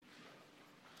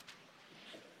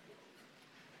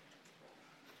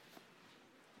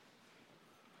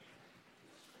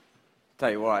Tell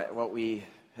you what we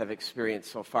have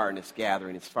experienced so far in this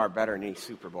gathering is far better than any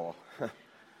Super Bowl.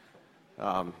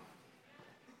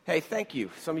 Hey, thank you.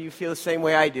 Some of you feel the same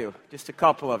way I do. Just a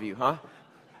couple of you, huh?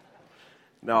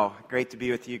 No, great to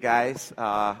be with you guys.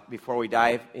 Before we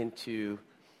dive into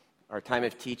our time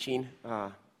of teaching,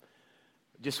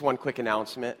 just one quick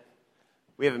announcement.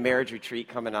 We have a marriage retreat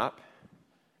coming up.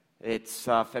 It's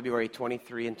February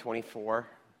 23 and 24.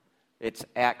 It's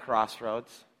at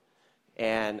Crossroads.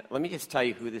 And let me just tell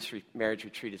you who this marriage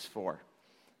retreat is for.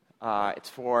 It's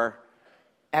for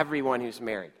everyone who's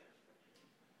married.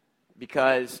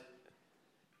 Because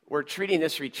we're treating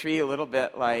this retreat a little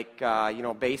bit like,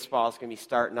 baseball is going to be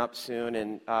starting up soon,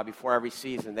 and before every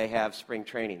season they have spring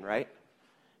training, right?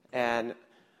 And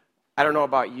I don't know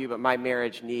about you, but my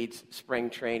marriage needs spring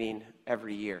training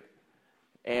every year.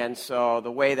 And so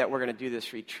the way that we're going to do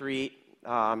this retreat,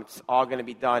 it's all going to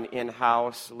be done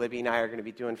in-house. Libby and I are going to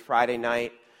be doing Friday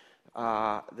night.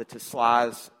 The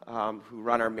Teslas, who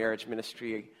run our marriage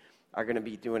ministry, are going to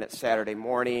be doing it Saturday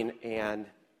morning. And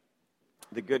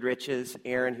the Goodriches,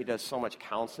 Aaron, who does so much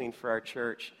counseling for our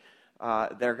church,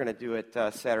 they're going to do it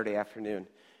Saturday afternoon.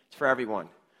 It's for everyone.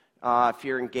 If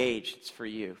you're engaged, it's for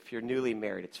you. If you're newly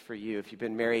married, it's for you. If you've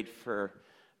been married for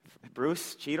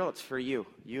Bruce Cheadle, it's for you.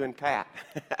 You and Pat.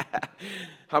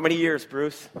 How many years,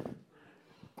 Bruce?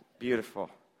 Beautiful.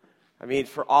 I mean,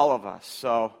 for all of us.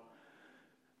 So,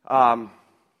 all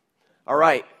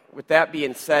right. With that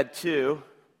being said, too,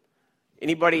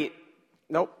 anybody?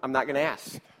 Nope, I'm not going to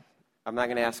ask. I'm not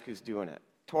going to ask who's doing it.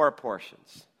 Torah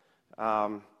portions.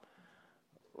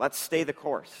 Let's stay the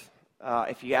course.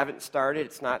 If you haven't started,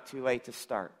 it's not too late to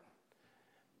start.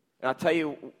 And I'll tell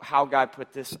you how God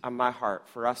put this on my heart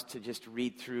for us to just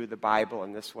read through the Bible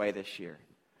in this way this year.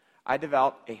 I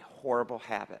developed a horrible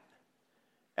habit.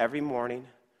 Every morning,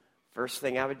 first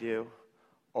thing I would do,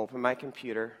 open my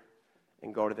computer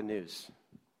and go to the news.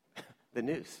 The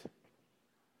news.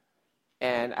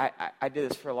 And I did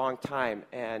this for a long time,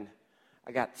 and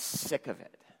I got sick of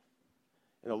it.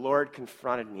 And the Lord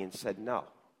confronted me and said, no,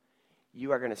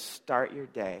 you are going to start your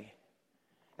day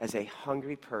as a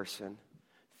hungry person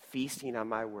feasting on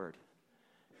my word.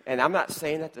 And I'm not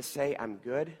saying that to say I'm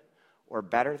good or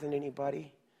better than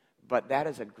anybody, but that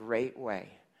is a great way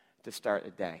to start the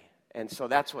day. And so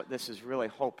that's what this is really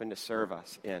hoping to serve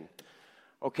us in.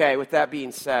 Okay, with that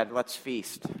being said, let's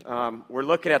feast. We're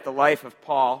looking at the life of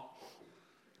Paul.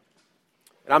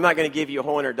 And I'm not going to give you a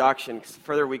whole introduction, because the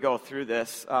further we go through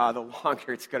this, the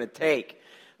longer it's going to take.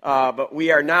 But we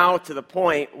are now to the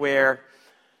point where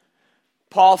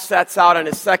Paul sets out on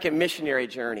his second missionary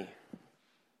journey.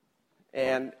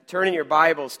 And turn in your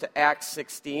Bibles to Acts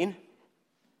 16.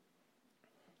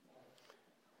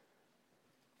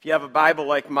 If you have a Bible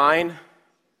like mine,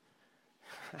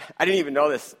 I didn't even know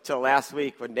this until last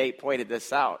week when Nate pointed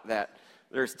this out, that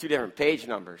there's two different page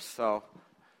numbers. So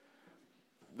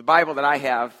the Bible that I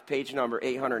have, page number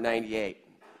 898.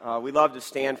 We love to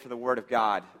stand for the Word of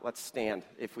God. Let's stand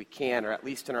if we can, or at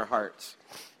least in our hearts.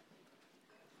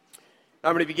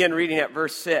 I'm going to begin reading at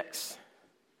verse 6.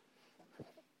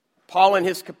 Paul and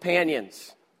his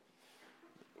companions.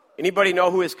 Anybody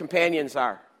know who his companions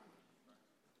are?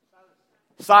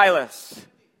 Silas,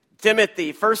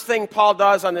 Timothy. First thing Paul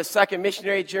does on this second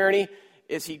missionary journey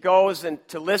is he goes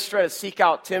to Lystra to seek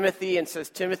out Timothy and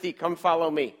says, Timothy, come follow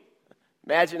me.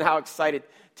 Imagine how excited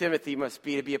Timothy must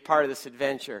be to be a part of this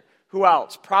adventure. Who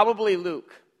else? Probably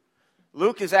Luke.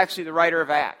 Luke is actually the writer of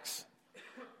Acts.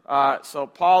 So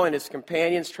Paul and his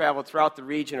companions traveled throughout the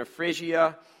region of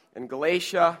Phrygia and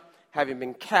Galatia, having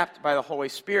been kept by the Holy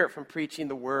Spirit from preaching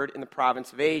the word in the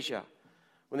province of Asia.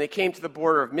 When they came to the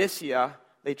border of Mysia,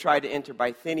 they tried to enter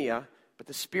Bithynia, but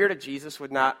the Spirit of Jesus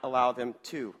would not allow them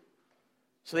to.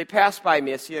 So they passed by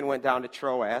Mysia and went down to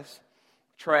Troas.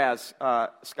 Troas,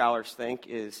 scholars think,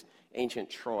 is ancient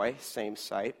Troy, same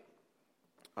site.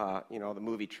 The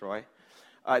movie Troy.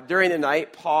 During the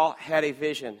night, Paul had a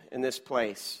vision in this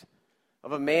place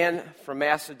of a man from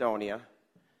Macedonia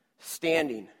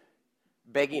standing,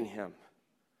 begging him,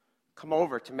 come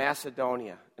over to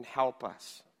Macedonia and help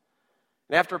us.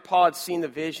 And after Paul had seen the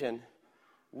vision,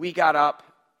 we got up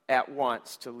at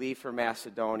once to leave for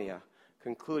Macedonia,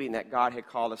 concluding that God had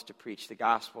called us to preach the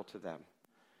gospel to them.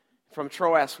 From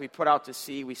Troas, we put out to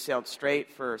sea. We sailed straight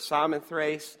for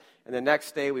Samothrace, and the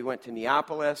next day we went to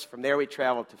Neapolis. From there we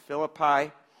traveled to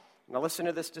Philippi. Now listen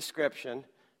to this description.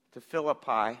 To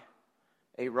Philippi,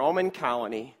 a Roman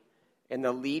colony in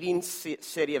the leading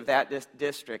city of that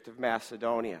district of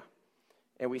Macedonia.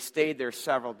 And we stayed there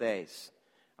several days.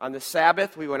 On the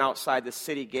Sabbath, we went outside the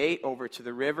city gate over to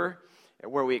the river,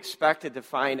 where we expected to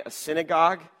find a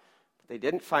synagogue. They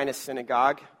didn't find a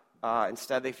synagogue.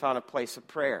 Instead, they found a place of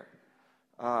prayer.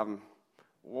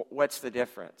 What's the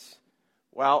difference?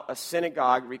 Well, a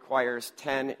synagogue requires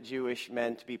 10 Jewish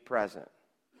men to be present.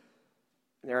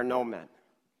 There are no men,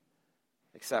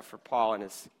 except for Paul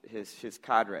and his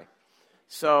cadre.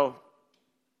 So,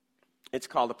 it's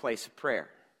called a place of prayer.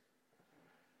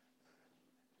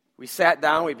 We sat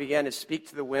down, we began to speak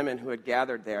to the women who had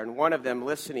gathered there, and one of them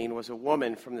listening was a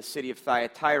woman from the city of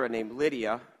Thyatira named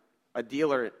Lydia, a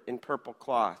dealer in purple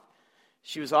cloth.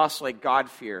 She was also a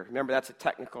God-fearer. Remember, that's a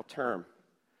technical term.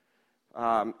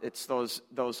 It's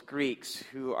those Greeks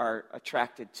who are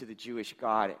attracted to the Jewish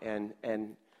God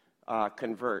and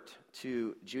convert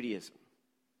to Judaism.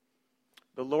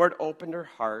 The Lord opened her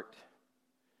heart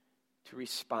to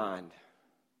respond.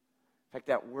 In fact,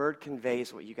 that word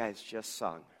conveys what you guys just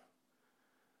sung.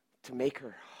 To make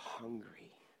her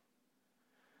hungry.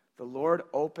 The Lord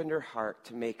opened her heart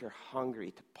to make her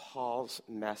hungry to Paul's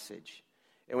message.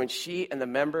 And when she and the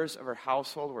members of her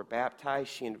household were baptized,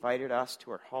 she invited us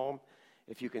to her home.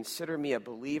 If you consider me a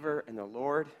believer in the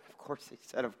Lord, of course, he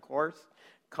said, of course,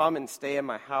 come and stay in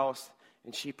my house.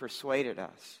 And she persuaded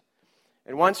us.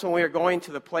 And once when we were going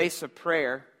to the place of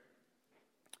prayer,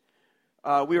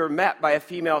 we were met by a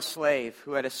female slave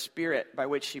who had a spirit by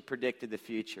which she predicted the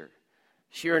future.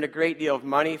 She earned a great deal of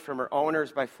money from her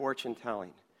owners by fortune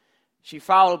telling. She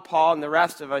followed Paul and the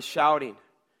rest of us shouting,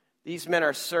 "These men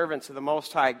are servants of the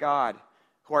Most High God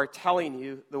who are telling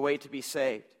you the way to be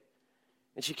saved."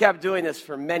 And she kept doing this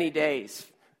for many days.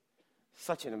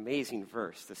 Such an amazing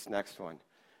verse, this next one.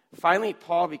 Finally,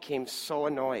 Paul became so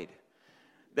annoyed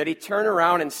that he turned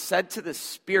around and said to the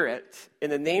spirit,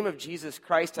 "In the name of Jesus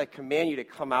Christ, I command you to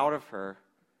come out of her."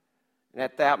 And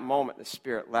at that moment, the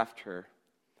spirit left her.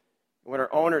 When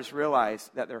her owners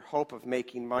realized that their hope of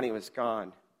making money was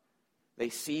gone,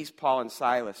 they seized Paul and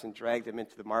Silas and dragged them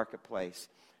into the marketplace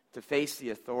to face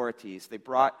the authorities. They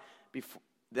brought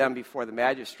them before the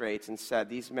magistrates and said,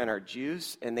 "These men are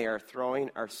Jews, and they are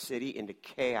throwing our city into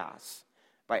chaos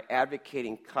by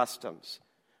advocating customs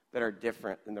that are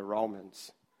different than the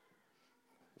Romans."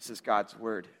 This is God's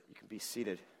word. You can be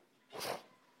seated.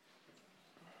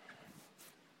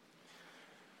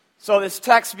 So this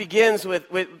text begins with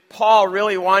Paul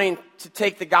really wanting to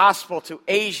take the gospel to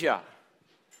Asia.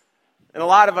 And a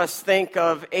lot of us think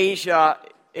of Asia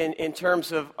in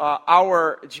terms of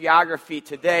our geography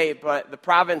today, but the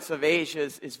province of Asia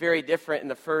is very different in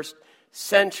the first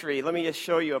century. Let me just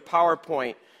show you a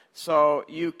PowerPoint so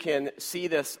you can see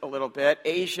this a little bit.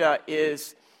 Asia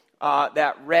is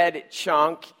that red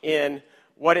chunk in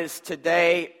what is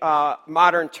today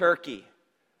modern Turkey.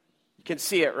 You can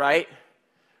see it, right?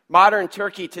 Modern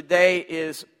Turkey today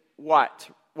is what?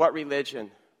 What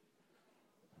religion?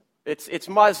 It's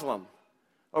Muslim,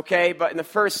 okay? But in the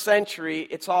first century,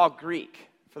 it's all Greek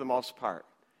for the most part.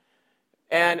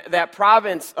 And that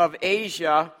province of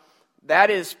Asia, that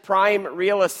is prime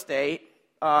real estate.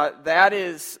 That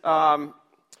is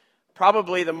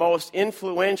probably the most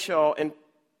influential and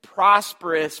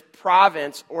prosperous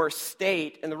province or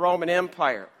state in the Roman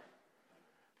Empire.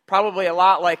 Probably a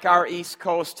lot like our East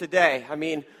Coast today. I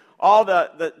mean, all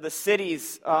the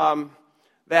cities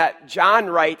that John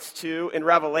writes to in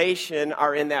Revelation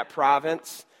are in that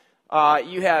province.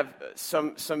 You have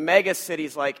some mega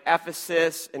cities like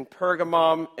Ephesus and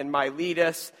Pergamum and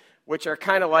Miletus, which are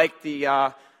kind of like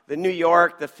the New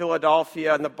York, the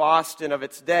Philadelphia, and the Boston of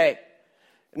its day.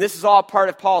 And this is all part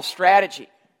of Paul's strategy.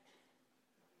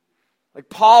 Like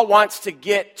Paul wants to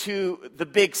get to the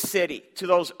big city, to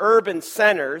those urban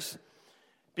centers,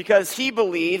 because he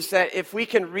believes that if we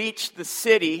can reach the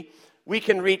city, we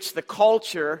can reach the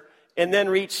culture and then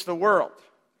reach the world.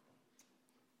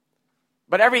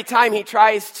 But every time he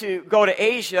tries to go to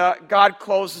Asia, God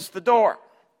closes the door.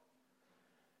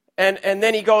 And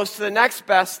then he goes to the next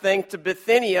best thing, to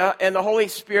Bithynia, and the Holy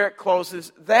Spirit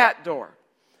closes that door.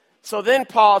 So then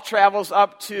Paul travels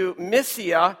up to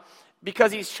Mysia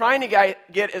because he's trying to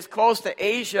get as close to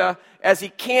Asia as he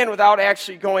can without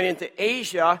actually going into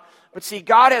Asia. But see,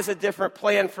 God has a different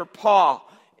plan for Paul.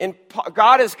 And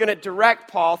God is going to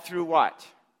direct Paul through what?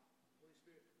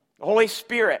 The Holy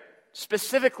Spirit.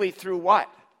 Specifically through what?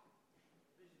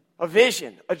 A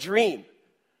vision, a dream.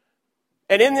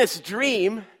 And in this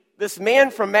dream, this man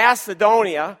from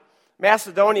Macedonia,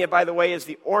 by the way, is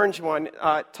the orange one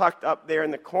tucked up there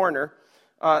in the corner,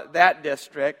 that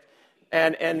district.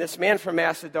 And this man from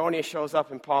Macedonia shows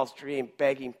up in Paul's dream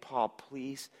begging Paul,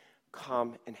 please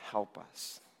come and help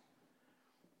us.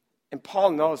 And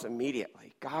Paul knows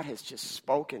immediately, God has just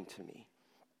spoken to me.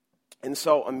 And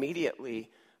so immediately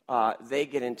they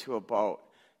get into a boat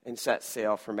and set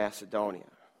sail for Macedonia.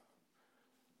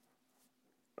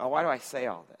 Now, why do I say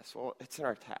all this? Well, it's in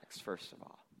our text, first of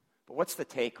all. But what's the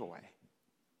takeaway?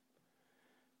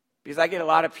 Because I get a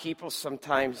lot of people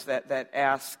sometimes that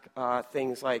ask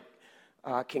things like,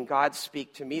 can God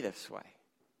speak to me this way?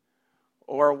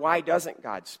 Or why doesn't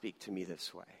God speak to me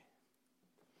this way?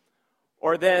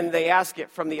 Or then they ask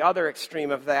it from the other extreme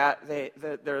of that. They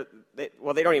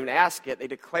don't even ask it. They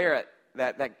declare it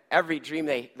that every dream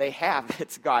they have,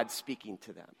 it's God speaking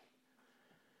to them.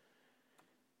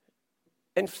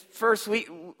 And first, we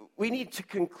need to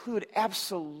conclude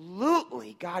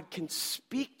absolutely God can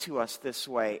speak to us this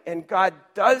way. And God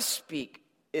does speak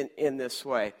in this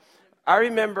way. I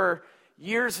remember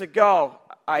years ago,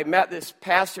 I met this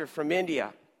pastor from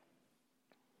India.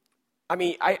 I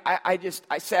mean, I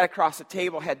sat across the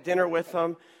table, had dinner with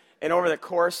him, and over the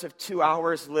course of 2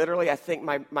 hours, literally, I think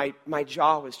my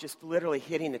jaw was just literally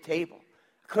hitting the table.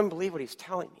 I couldn't believe what he was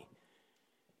telling me.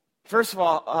 First of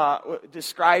all,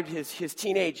 described his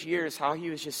teenage years, how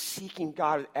he was just seeking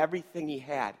God with everything he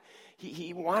had.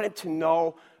 He wanted to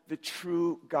know the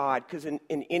true God, because in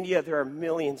India there are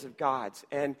millions of gods.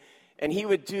 And he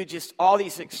would do just all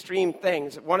these extreme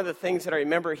things. One of the things that I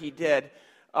remember he did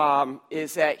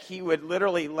is that he would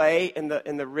literally lay in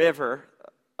the river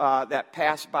that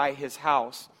passed by his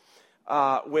house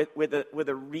with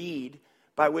a reed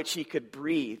by which he could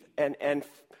breathe. And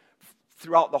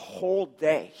throughout the whole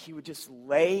day, he would just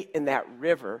lay in that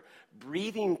river,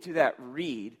 breathing through that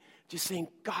reed, just saying,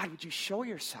 God, would you show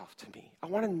yourself to me? I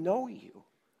want to know you.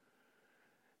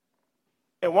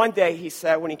 And one day, he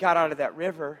said, when he got out of that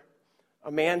river, a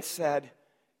man said,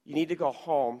 you need to go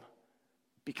home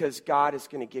because God is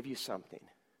going to give you something.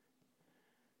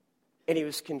 And he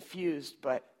was confused,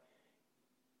 but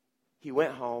he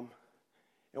went home.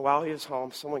 And while he was home,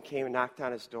 someone came and knocked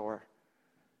on his door,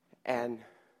 and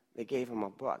they gave him a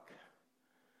book.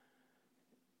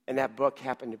 And that book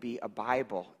happened to be a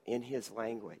Bible in his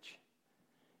language.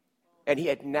 And he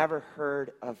had never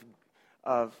heard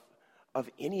of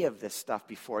any of this stuff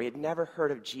before. He had never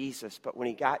heard of Jesus, but when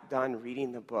he got done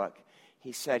reading the book,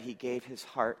 he said he gave his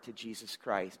heart to Jesus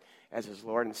Christ as his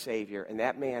Lord and Savior. And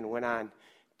that man went on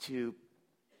to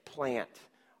plant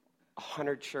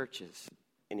 100 churches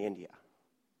in India.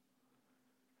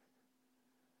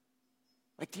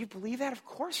 Like, do you believe that? Of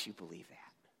course you believe that.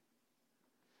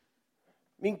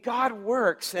 I mean, God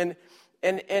works, and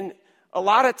a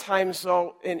lot of times,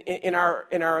 though, in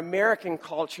our American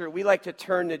culture, we like to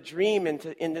turn the dream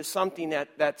into something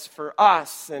that's for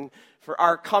us and for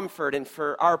our comfort and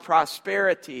for our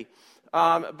prosperity.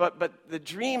 But the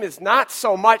dream is not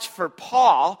so much for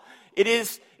Paul.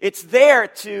 It's there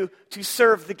to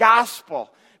serve the gospel.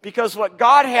 Because what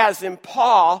God has in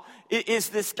Paul is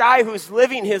this guy who's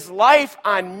living his life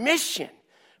on mission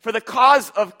for the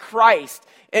cause of Christ.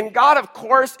 And God, of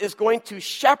course, is going to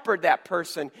shepherd that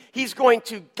person. He's going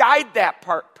to guide that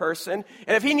person.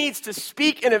 And if he needs to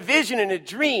speak in a vision and a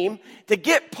dream to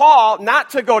get Paul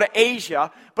not to go to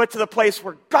Asia, but to the place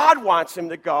where God wants him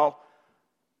to go,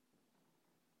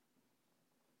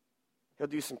 he'll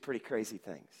do some pretty crazy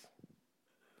things.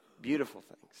 Beautiful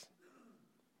things.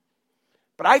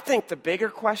 But I think the bigger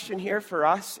question here for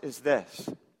us is this.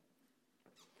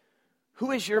 Who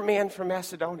is your man from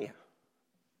Macedonia?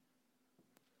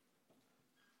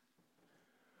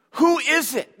 Who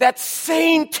is it that's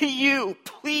saying to you,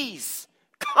 please,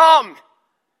 come,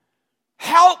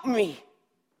 help me,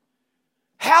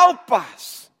 help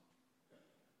us?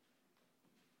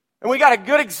 And we got a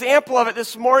good example of it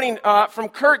this morning from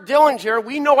Kurt Dillinger.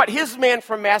 We know what his man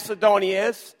from Macedonia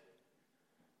is.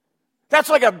 That's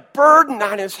like a burden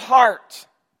on his heart.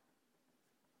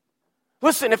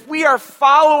 Listen, if we are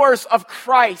followers of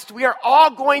Christ, we are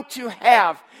all going to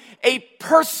have a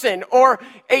person or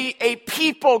a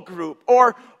people group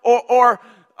or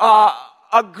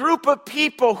a group of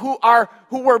people who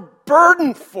we're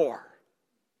burdened for,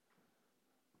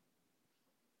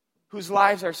 whose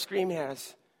lives are screaming at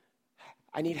us,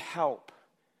 I need help.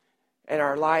 And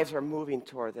our lives are moving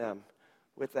toward them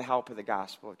with the help of the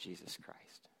gospel of Jesus Christ.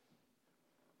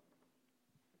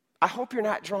 I hope you're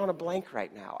not drawing a blank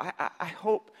right now. I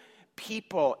hope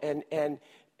people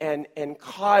and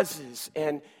causes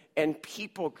and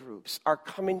people groups are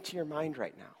coming to your mind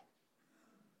right now.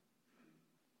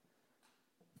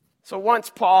 So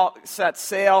once Paul sets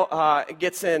sail,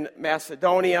 gets in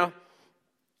Macedonia,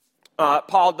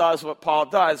 Paul does what Paul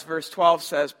does. Verse 12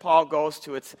 says Paul goes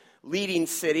to its leading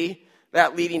city.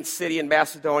 That leading city in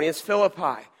Macedonia is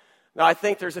Philippi. Now I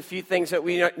think there's a few things that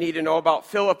we need to know about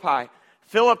Philippi.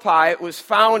 Philippi was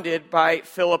founded by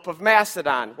Philip of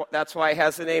Macedon. That's why it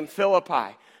has the name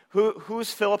Philippi.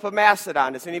 Who's Philip of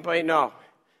Macedon? Does anybody know?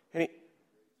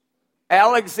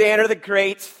 Alexander the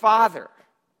Great's father.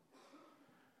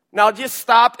 Now just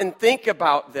stop and think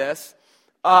about this.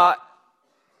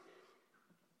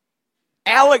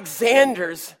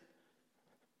 Alexander's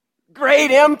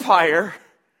great empire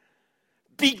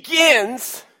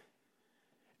begins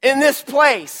in this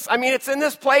place. I mean, it's in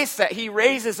this place that he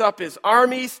raises up his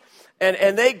armies,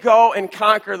 and they go and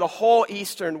conquer the whole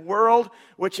Eastern world,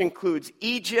 which includes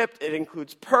Egypt, it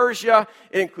includes Persia,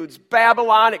 it includes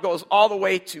Babylon, it goes all the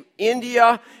way to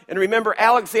India. And remember,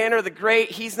 Alexander the Great,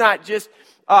 he's not just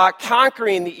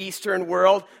conquering the Eastern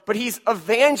world, but he's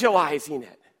evangelizing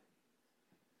it.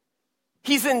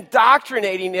 He's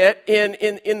indoctrinating it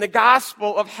in the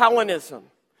gospel of Hellenism.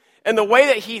 And the way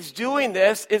that he's doing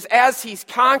this is as he's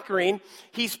conquering,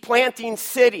 he's planting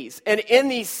cities. And in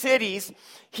these cities,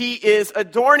 he is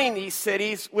adorning these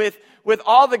cities with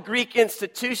all the Greek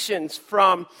institutions,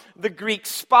 from the Greek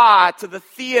spa to the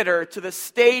theater to the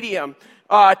stadium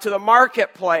to the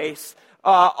marketplace.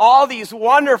 All these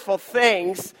wonderful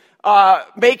things,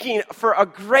 making for a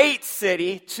great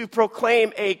city to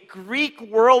proclaim a Greek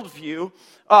worldview,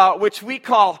 which we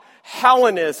call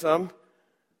Hellenism,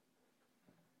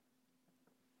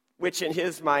 which in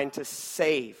his mind to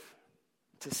save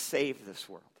this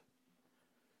world.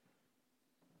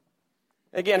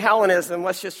 Again, Hellenism,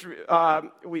 let's just,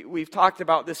 we've talked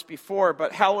about this before,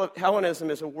 but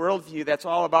Hellenism is a worldview that's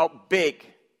all about big,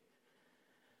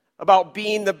 about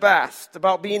being the best,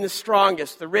 about being the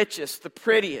strongest, the richest, the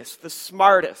prettiest, the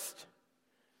smartest.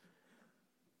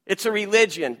 It's a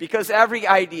religion, because every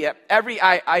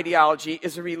ideology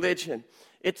is a religion.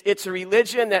 It's a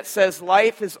religion that says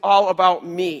life is all about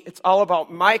me. It's all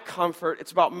about my comfort.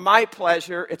 It's about my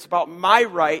pleasure. It's about my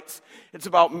rights. It's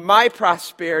about my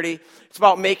prosperity. It's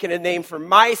about making a name for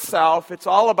myself. It's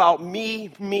all about me,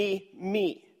 me,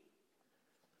 me.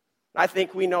 I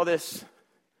think we know this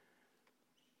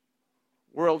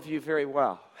worldview very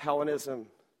well. Hellenism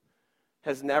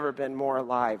has never been more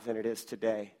alive than it is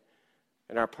today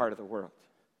in our part of the world.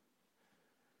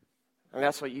 And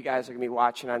that's what you guys are going to be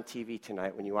watching on TV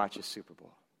tonight when you watch the Super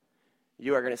Bowl.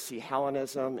 You are going to see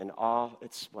Hellenism in all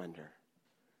its splendor.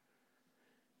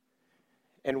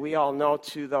 And we all know,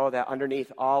 too, though, that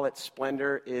underneath all its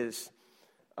splendor is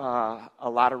a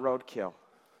lot of roadkill,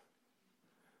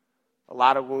 a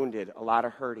lot of wounded, a lot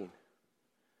of hurting.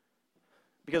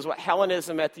 Because what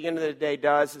Hellenism at the end of the day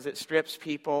does is it strips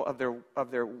people of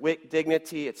their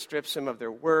dignity, it strips them of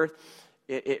their worth.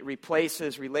 It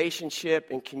replaces relationship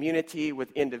and community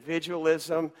with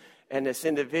individualism, and this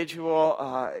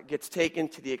individual gets taken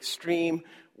to the extreme,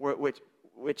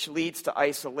 which leads to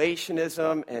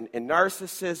isolationism and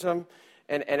narcissism,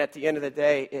 and at the end of the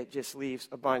day, it just leaves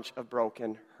a bunch of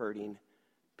broken, hurting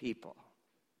people.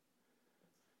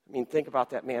 I mean, think about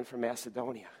that man from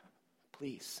Macedonia.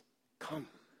 Please, come,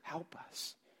 help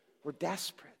us. We're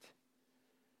desperate.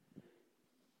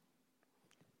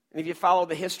 And if you follow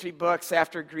the history books,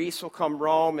 after Greece will come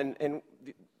Rome, and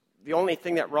the only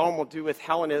thing that Rome will do with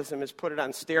Hellenism is put it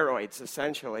on steroids,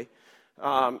 essentially.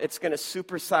 It's going to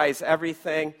supersize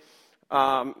everything.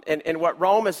 And what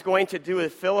Rome is going to do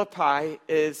with Philippi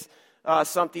is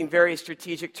something very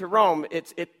strategic to Rome.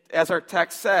 As our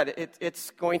text said,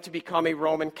 it's going to become a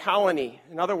Roman colony.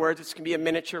 In other words, it's going to be a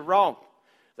miniature Rome.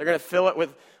 They're going to fill it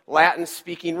with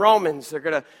Latin-speaking Romans. They're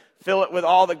going to fill it with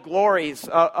all the glories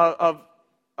of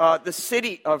the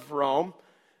city of Rome.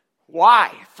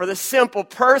 Why? For the simple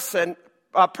purpose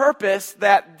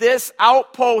that this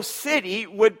outpost city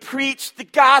would preach the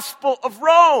gospel of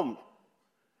Rome.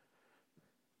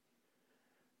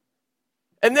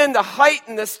 And then to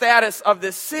heighten the status of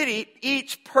this city,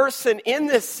 each person in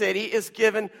this city is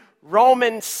given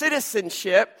Roman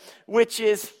citizenship, which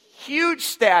is huge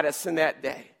status in that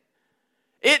day.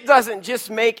 It doesn't just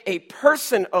make a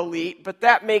person elite, but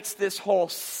that makes this whole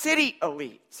city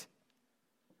elite.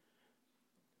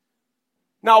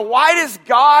 Now, why does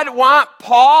God want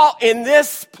Paul in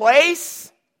this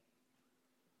place?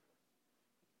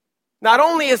 Not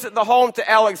only is it the home to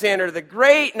Alexander the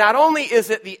Great, not only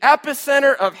is it the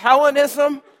epicenter of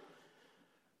Hellenism,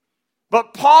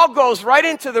 but Paul goes right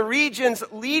into the region's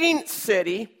leading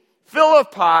city,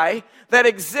 Philippi, that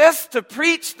exists to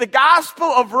preach the gospel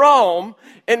of Rome,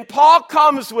 and Paul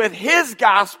comes with his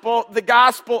gospel, the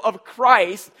gospel of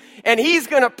Christ, and he's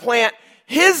going to plant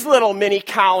his little mini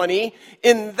colony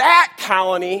in that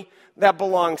colony that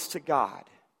belongs to God.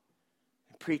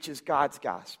 He preaches God's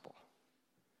gospel.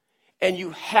 And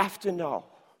you have to know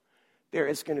there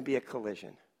is going to be a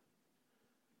collision.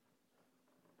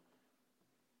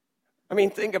 I mean,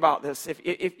 think about this.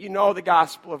 If you know the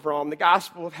gospel of Rome, the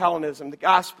gospel of Hellenism, the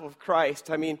gospel of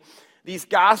Christ, I mean, these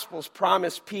gospels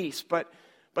promise peace, but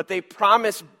but they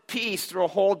promise peace through a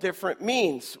whole different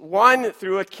means. One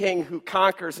through a king who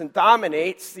conquers and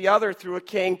dominates, the other through a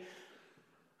king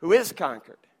who is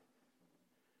conquered.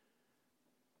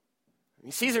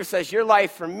 Caesar says, your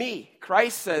life for me.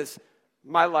 Christ says,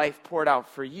 my life poured out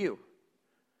for you.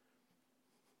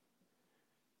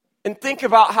 And think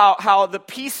about how the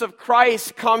peace of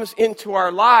Christ comes into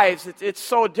our lives. It's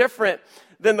so different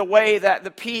than the way that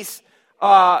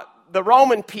the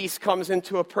Roman peace comes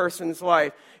into a person's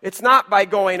life. It's not by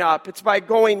going up. It's by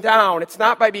going down. It's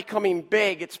not by becoming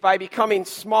big. It's by becoming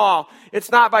small. It's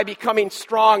not by becoming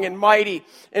strong and mighty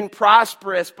and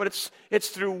prosperous, but it's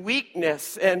through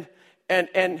weakness and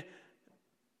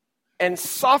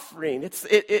suffering.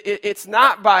 It's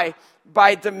not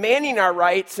by demanding our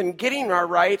rights and getting our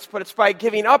rights, but it's by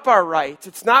giving up our rights.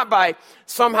 It's not by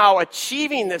somehow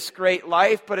achieving this great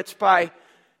life, but it's by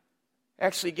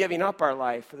actually giving up our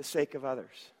life for the sake of others.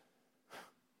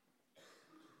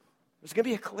 There's going to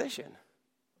be a collision.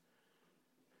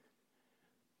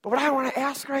 But what I want to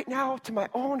ask right now to my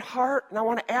own heart, and I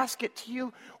want to ask it to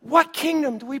you, what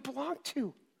kingdom do we belong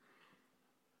to?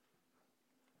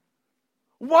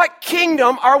 What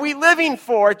kingdom are we living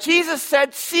for? Jesus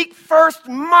said, seek first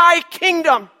my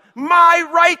kingdom, my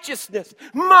righteousness,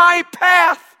 my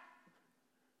path.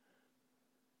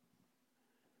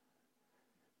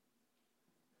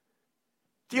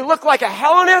 Do you look like a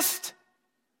Hellenist?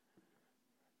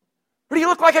 Or do you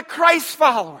look like a Christ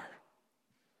follower?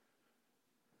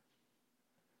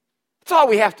 That's all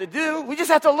we have to do. We just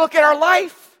have to look at our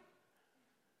life.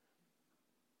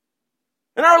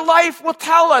 And our life will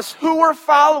tell us who we're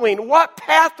following, what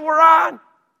path we're on.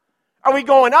 Are we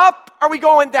going up? Are we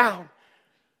going down?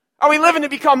 Are we living to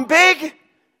become big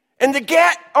and to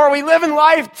get? Or are we living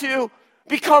life to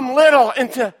become little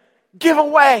and to give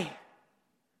away?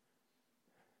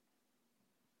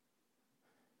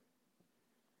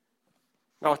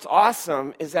 Now, what's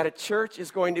awesome is that a church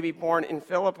is going to be born in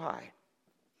Philippi.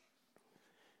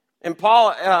 And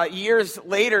Paul, years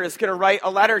later, is going to write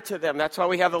a letter to them. That's why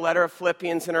we have the letter of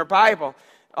Philippians in our Bible.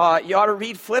 You ought to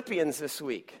read Philippians this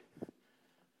week.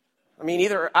 I mean,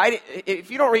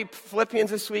 if you don't read Philippians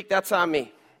this week, that's on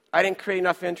me. I didn't create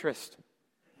enough interest.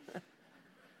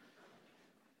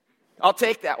 I'll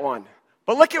take that one.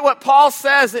 But look at what Paul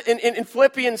says in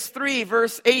Philippians 3,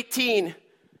 verse 18.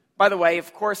 By the way,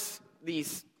 of course,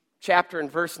 these chapter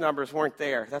and verse numbers weren't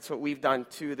there. That's what we've done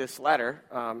to this letter.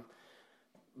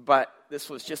 But this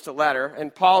was just a letter.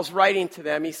 And Paul's writing to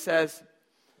them. He says,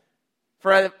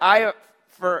 For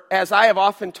as I have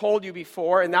often told you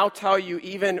before, and now tell you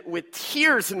even with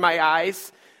tears in my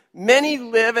eyes, many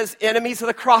live as enemies of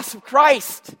the cross of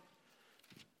Christ.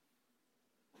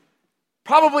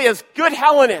 Probably as good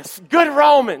Hellenists, good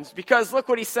Romans, because look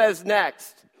what he says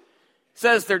next. He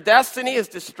says their destiny is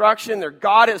destruction, their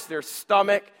God is their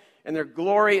stomach, and their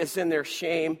glory is in their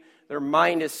shame. Their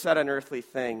mind is set on earthly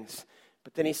things.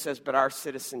 But then he says, but our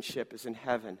citizenship is in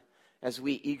heaven, as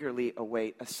we eagerly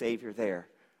await a Savior there,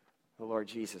 the Lord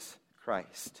Jesus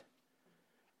Christ.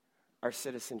 Our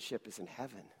citizenship is in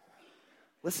heaven.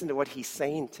 Listen to what he's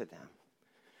saying to them.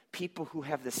 People who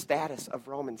have the status of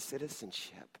Roman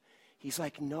citizenship. He's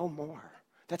like, no more.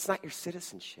 That's not your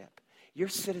citizenship. You're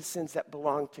citizens that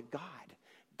belong to God.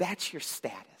 That's your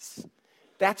status.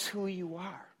 That's who you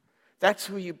are. That's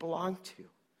who you belong to.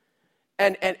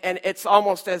 And it's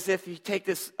almost as if you take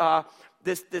this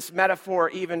metaphor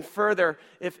even further.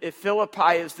 If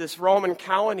Philippi is this Roman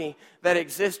colony that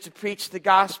exists to preach the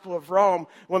gospel of Rome,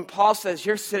 when Paul says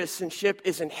your citizenship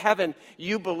is in heaven,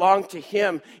 you belong to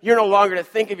him. You're no longer to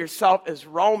think of yourself as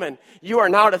Roman. You are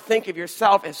now to think of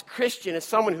yourself as Christian, as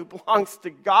someone who belongs to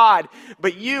God.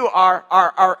 But you are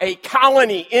a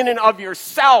colony in and of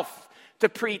yourself to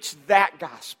preach that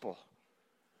gospel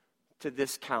to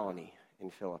this colony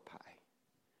in Philippi.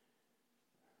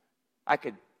 I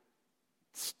could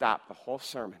stop the whole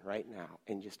sermon right now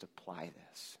and just apply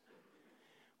this.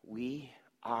 We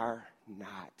are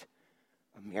not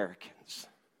Americans.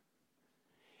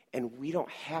 And we don't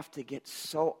have to get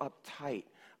so uptight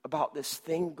about this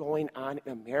thing going on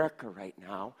in America right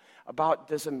now, about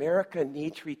does America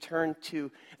need to return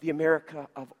to the America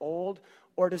of old,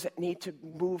 or does it need to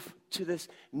move to this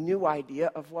new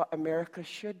idea of what America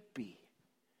should be?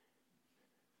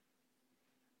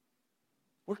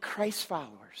 We're Christ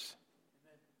followers.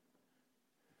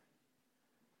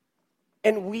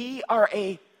 And we are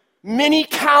a mini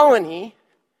colony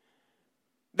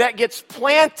that gets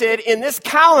planted in this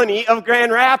colony of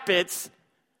Grand Rapids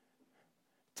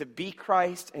to be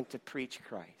Christ and to preach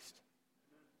Christ.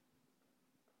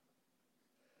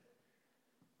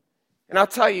 And I'll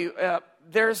tell you,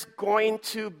 there's going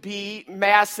to be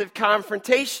massive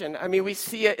confrontation. I mean, we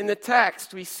see it in the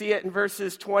text. We see it in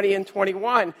verses 20 and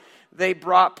 21. They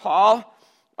brought Paul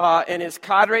and his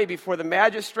cadre before the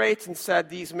magistrates and said,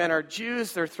 these men are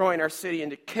Jews. They're throwing our city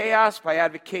into chaos by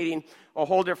advocating a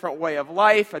whole different way of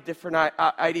life, a different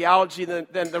ideology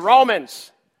than the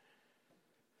Romans.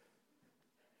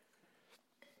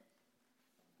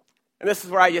 And this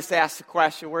is where I just ask the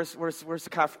question, where's the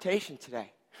confrontation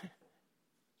today?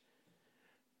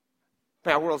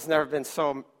 Man, our world's never been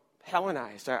so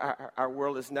Hellenized. Our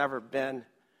world has never been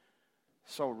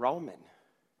so Roman.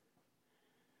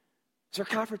 Is there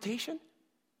confrontation?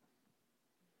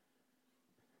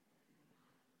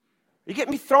 Are you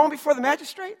getting me thrown before the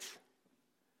magistrates?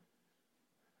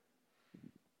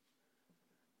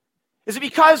 Is it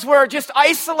because we're just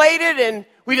isolated and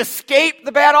we've escaped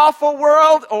the bad, awful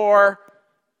world? Or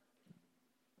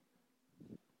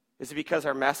is it because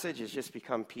our message has just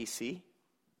become PC?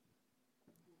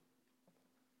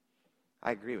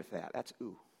 I agree with that. That's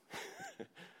ooh.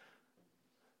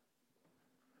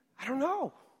 I don't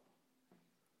know.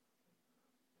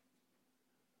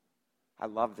 I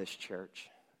love this church.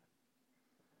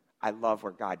 I love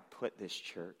where God put this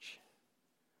church.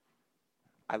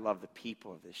 I love the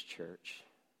people of this church.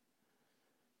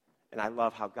 And I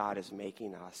love how God is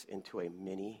making us into a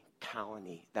mini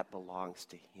colony that belongs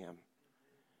to Him.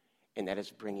 And that is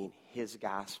bringing His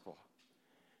gospel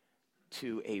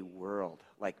to a world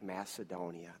like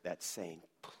Macedonia that's saying,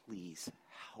 please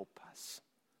help us.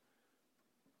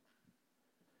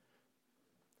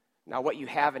 Now, what you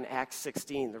have in Acts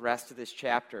 16, the rest of this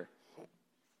chapter,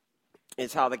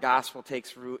 is how the gospel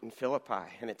takes root in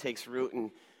Philippi, and it takes root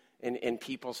in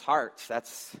people's hearts.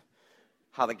 That's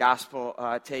how the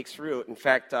gospel takes root. In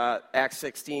fact, Acts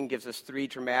 16 gives us 3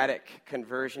 dramatic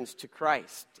conversions to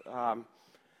Christ.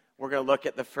 We're going to look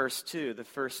at the first 2. The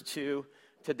first 2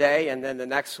 today, and then the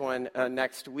next one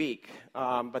next week.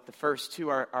 But the first 2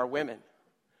 are women.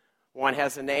 One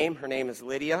has a name. Her name is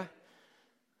Lydia.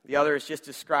 The other is just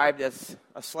described as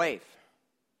a slave.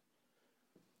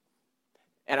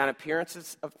 And on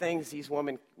appearances of things, these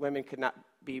women could not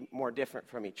be more different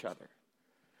from each other.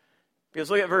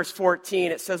 Because look at verse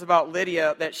 14. It says about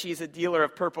Lydia that she's a dealer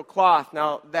of purple cloth.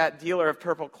 Now, that dealer of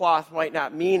purple cloth might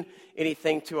not mean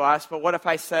anything to us, but what if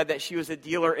I said that she was a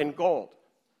dealer in gold?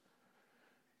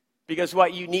 Because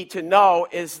what you need to know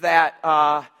is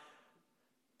that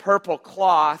purple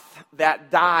cloth, that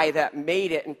dye that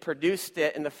made it and produced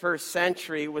it in the first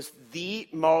century, was the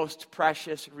most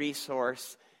precious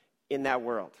resource in that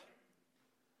world.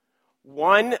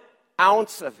 1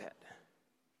 ounce of it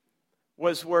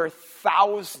was worth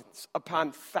thousands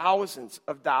upon thousands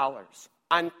of dollars.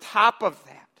 On top of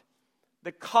that,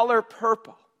 the color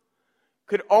purple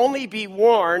could only be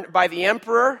worn by the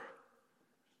emperor,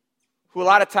 who a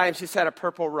lot of times just had a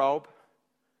purple robe.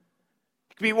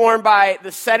 It could be worn by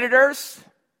the senators.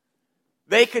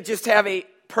 They could just have a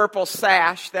purple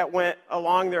sash that went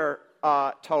along their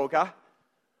toga.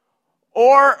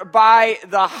 Or by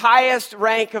the highest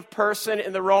rank of person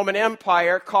in the Roman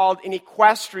Empire, called an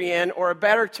equestrian, or a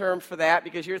better term for that,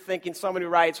 because you're thinking someone who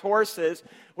rides horses,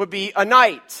 would be a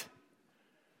knight.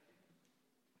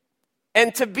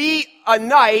 And to be a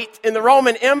knight in the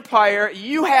Roman Empire,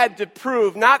 you had to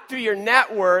prove, not through your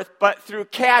net worth, but through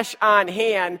cash on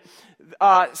hand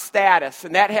status.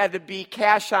 And that had to be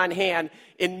cash on hand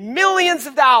in millions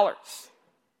of dollars.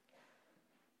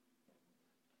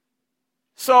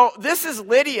 So this is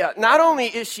Lydia. Not only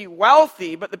is she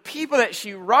wealthy, but the people that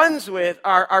she runs with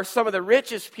are some of the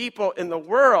richest people in the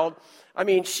world. I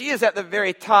mean, she is at the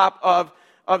very top of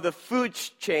the food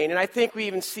chain. And I think we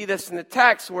even see this in the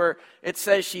text where it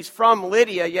says she's from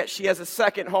Lydia, yet she has a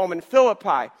second home in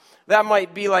Philippi. That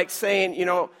might be like saying, you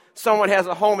know, someone has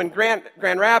a home in Grand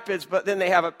Rapids, but then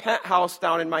they have a penthouse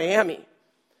down in Miami.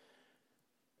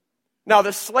 Now,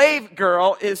 the slave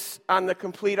girl is on the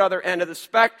complete other end of the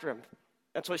spectrum.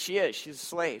 That's what she is. She's a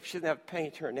slave. She doesn't have a penny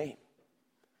to her name.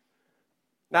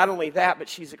 Not only that, but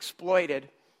she's exploited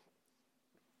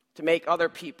to make other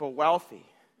people wealthy.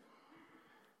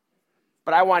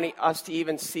 But I want us to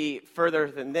even see further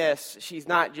than this. She's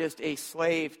not just a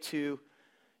slave to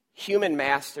human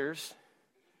masters.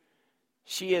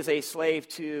 She is a slave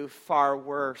to far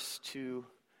worse, to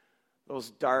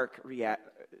those dark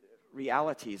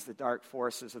realities, the dark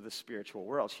forces of the spiritual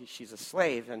world. She's a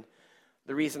slave, and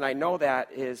the reason I know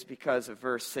that is because of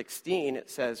verse 16.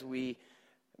 It says, we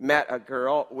met a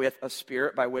girl with a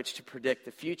spirit by which to predict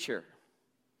the future.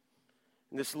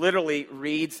 And this literally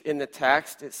reads in the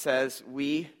text, it says,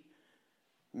 we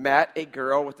met a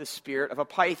girl with the spirit of a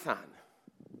python.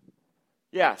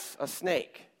 Yes, a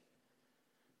snake.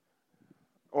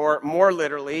 Or more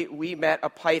literally, we met a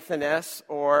Pythoness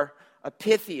or a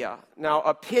Pythia. Now,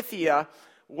 a Pythia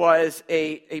was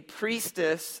a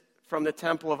priestess from the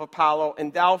temple of Apollo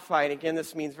in Delphi. And again,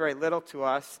 this means very little to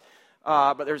us,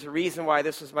 but there's a reason why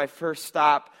this was my first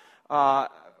stop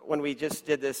when we just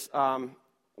did this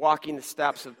Walking the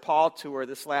Steps of Paul tour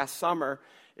this last summer,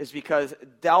 is because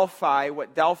Delphi,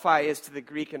 what Delphi is to the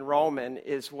Greek and Roman,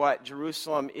 is what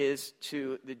Jerusalem is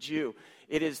to the Jew.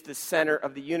 It is the center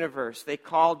of the universe. They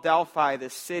call Delphi, the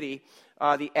city,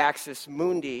 the Axis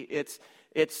Mundi. It's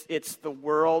the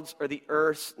world's or the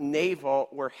earth's navel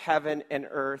where heaven and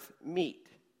earth meet.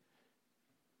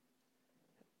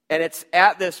 And it's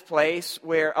at this place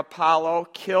where Apollo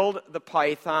killed the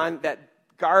python that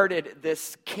guarded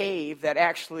this cave that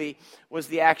actually was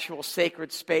the actual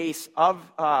sacred space of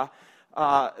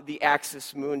the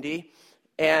Axis Mundi,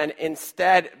 and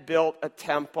instead built a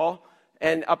temple.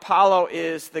 And Apollo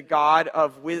is the god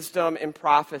of wisdom and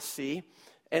prophecy.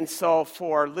 And so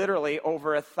for literally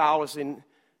over 1,000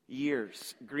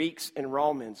 years, Greeks and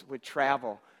Romans would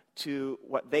travel to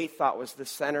what they thought was the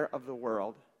center of the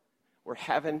world, where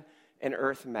heaven and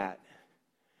earth met,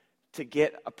 to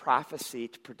get a prophecy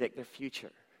to predict their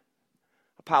future.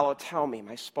 Apollo, tell me, am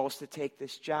I supposed to take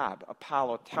this job?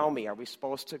 Apollo, tell me, are we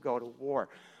supposed to go to war?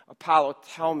 Apollo,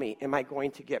 tell me, am I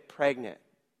going to get pregnant?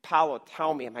 Apollo,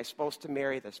 tell me, am I supposed to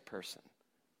marry this person?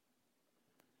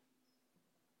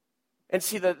 And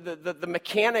see, the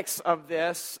mechanics of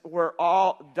this were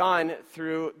all done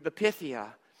through the Pythia.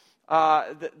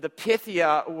 The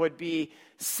Pythia would be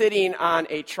sitting on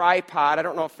a tripod. I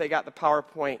don't know if they got the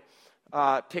PowerPoint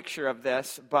picture of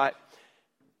this, but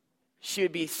she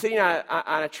would be sitting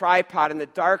on a tripod in the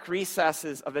dark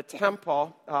recesses of a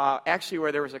temple, actually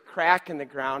where there was a crack in the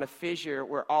ground, a fissure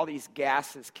where all these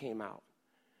gases came out.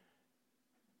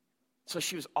 So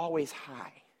she was always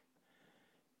high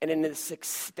and in this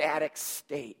ecstatic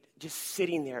state, just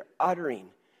sitting there uttering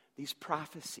these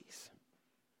prophecies.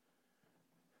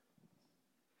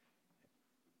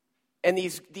 And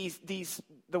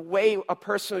the way a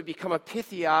person would become a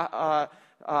Pythia,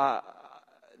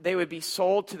 they would be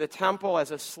sold to the temple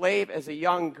as a slave, as a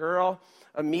young girl.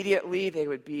 Immediately, they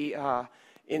would be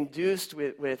induced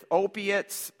with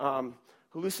opiates,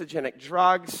 hallucinogenic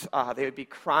drugs. They would be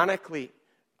chronically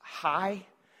high,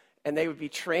 and they would be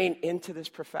trained into this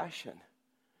profession.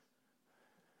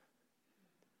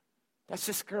 That's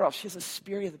this girl. She has a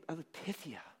spirit of the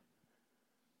Pythia.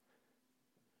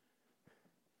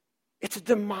 It's a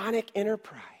demonic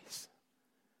enterprise.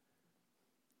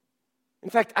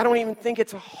 In fact, I don't even think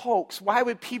it's a hoax. Why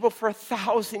would people for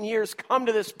 1,000 years come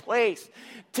to this place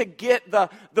to get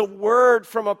the word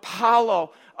from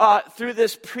Apollo through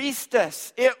this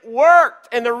priestess? It worked.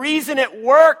 And the reason it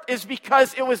worked is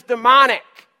because it was demonic.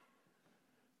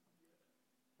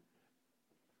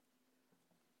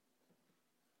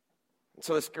 And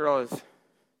so this girl is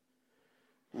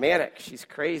manic. She's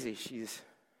crazy. She's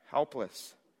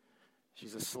helpless.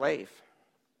 She's a slave.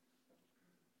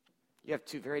 You have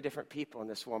two very different people in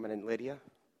this woman and Lydia,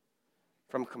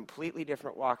 from completely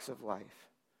different walks of life,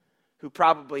 who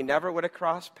probably never would have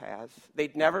crossed paths.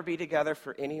 They'd never be together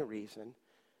for any reason,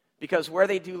 because where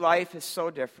they do life is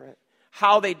so different.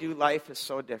 How they do life is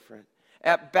so different.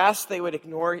 At best, they would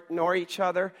ignore each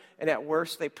other, and at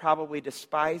worst, they probably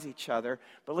despise each other.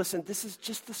 But listen, this is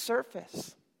just the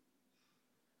surface.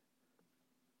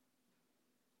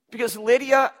 Because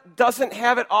Lydia doesn't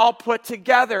have it all put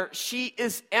together. She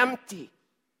is empty.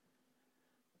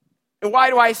 And why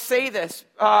do I say this?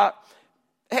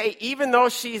 Hey, even though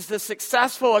she's the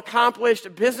successful, accomplished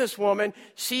businesswoman,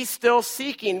 she's still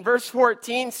seeking. Verse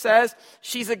 14 says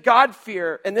she's a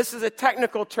God-fearer. And this is a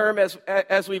technical term,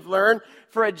 as we've learned,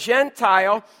 for a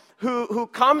Gentile who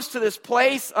comes to this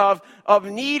place of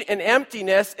need and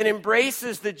emptiness and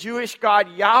embraces the Jewish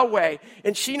God Yahweh.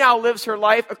 And she now lives her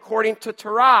life according to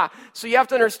Torah. So you have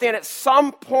to understand, at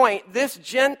some point, this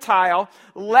Gentile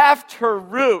left her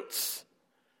roots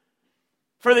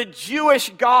for the Jewish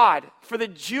God, for the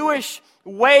Jewish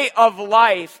way of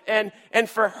life. And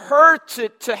for her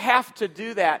to have to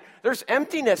do that, there's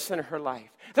emptiness in her life.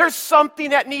 There's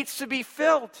something that needs to be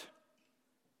filled.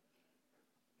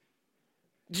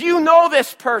 Do you know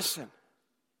this person?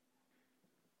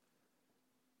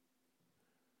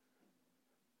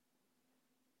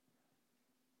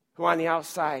 Who on the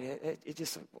outside, it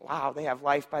just, wow, they have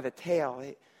life by the tail.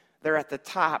 They're at the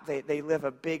top. They live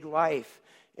a big life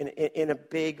in a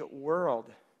big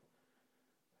world.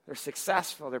 They're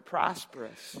successful. They're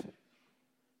prosperous. I'm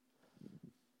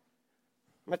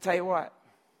going to tell you what.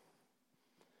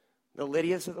 The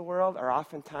Lydias of the world are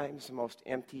oftentimes the most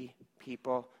empty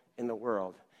people in the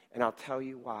world. And I'll tell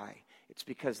you why. It's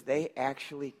because they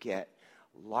actually get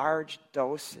large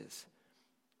doses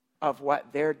of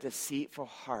what their deceitful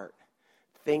heart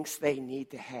thinks they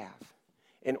need to have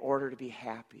in order to be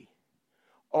happy,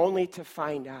 only to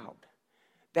find out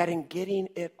that in getting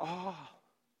it all,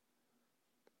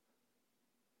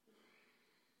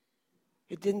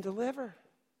 it didn't deliver.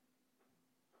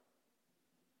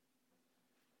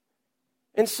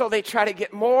 And so they try to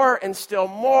get more and still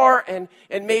more, and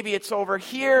maybe it's over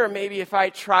here, or maybe if I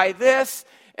try this,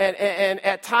 and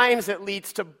at times it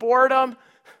leads to boredom.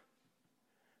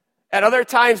 At other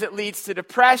times it leads to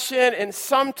depression, and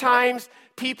sometimes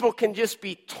people can just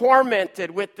be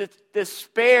tormented with the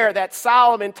despair that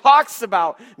Solomon talks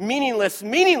about.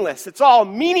 Meaningless. It's all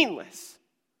meaningless.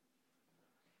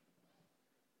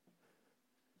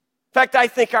 In fact, I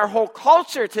think our whole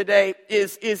culture today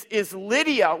is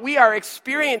Lydia. We are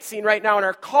experiencing right now in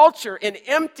our culture an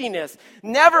emptiness.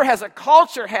 Never has a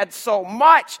culture had so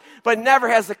much, but never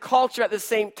has a culture at the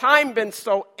same time been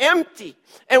so empty.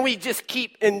 And we just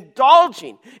keep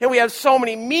indulging. And we have so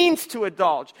many means to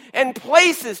indulge and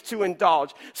places to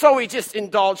indulge. So we just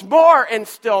indulge more and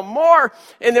still more.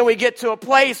 And then we get to a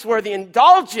place where the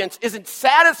indulgence isn't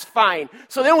satisfying.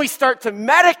 So then we start to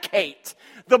medicate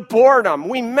the boredom.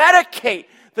 We medicate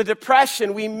the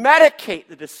depression. We medicate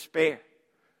the despair.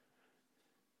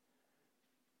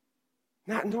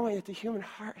 Not knowing that the human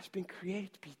heart has been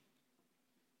created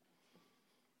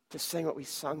to sing what we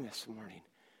sung this morning.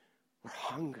 We're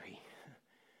hungry.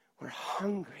 We're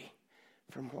hungry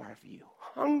for more of you.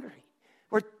 Hungry.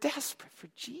 We're desperate for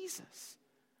Jesus.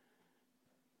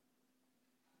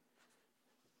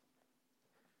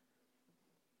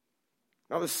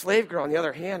 Now, the slave girl, on the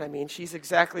other hand, she's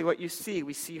exactly what you see.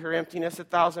 We see her emptiness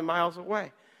 1,000 miles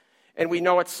away. And we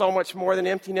know it's so much more than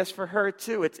emptiness for her,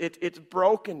 too. It's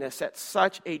brokenness at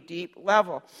such a deep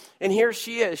level. And here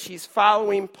she is. She's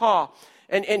following Paul.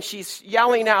 And she's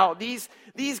yelling out, these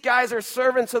guys are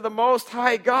servants of the Most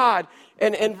High God.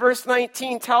 And verse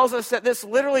 19 tells us that this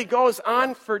literally goes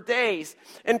on for days.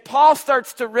 And Paul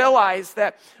starts to realize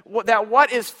that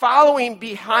what is following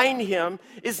behind him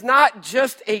is not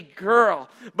just a girl,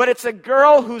 but it's a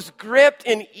girl who's gripped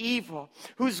in evil,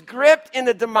 who's gripped in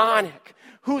the demonic,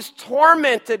 who's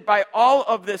tormented by all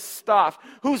of this stuff,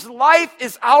 whose life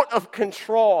is out of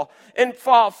control. And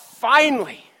Paul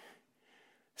finally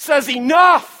says,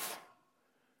 enough.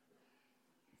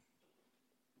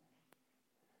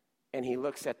 And he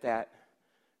looks at that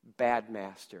bad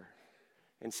master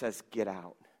and says, get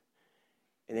out.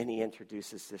 And then he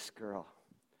introduces this girl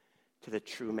to the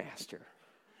true master,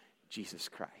 Jesus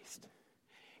Christ.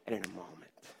 And in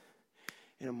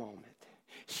a moment,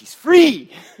 she's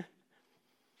free.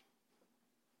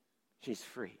 She's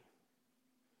free.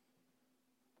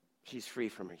 She's free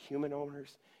from her human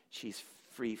owners. She's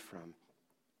free from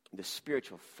the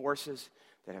spiritual forces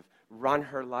that have run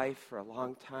her life for a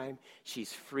long time.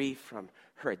 She's free from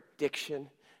her addiction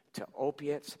to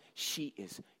opiates.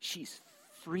 She's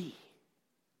free.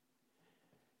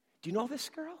 Do you know this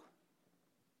girl?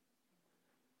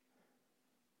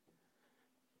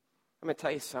 I'm going to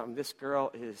tell you something. This girl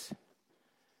is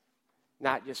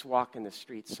not just walking the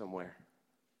streets somewhere.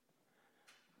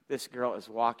 This girl is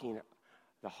walking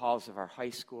the halls of our high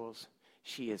schools.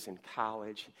 She is in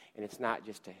college, and it's not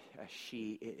just a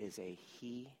she, it is a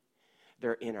he.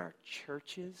 They're in our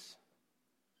churches.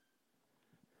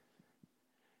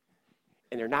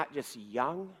 And they're not just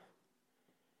young,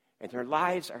 and their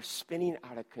lives are spinning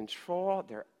out of control.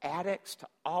 They're addicts to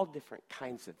all different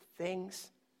kinds of things,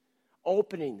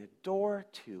 opening the door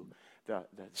to the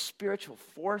spiritual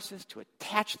forces to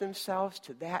attach themselves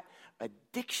to that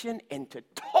addiction and to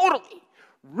totally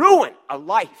ruin a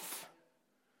life.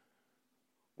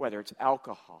 Whether it's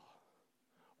alcohol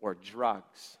or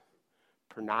drugs,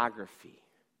 pornography,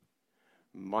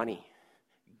 money,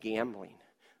 gambling,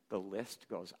 the list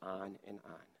goes on and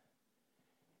on.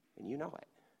 And you know it.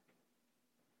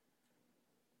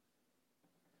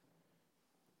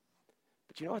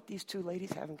 But you know what these two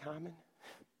ladies have in common?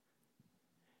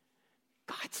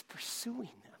 God's pursuing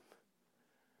them.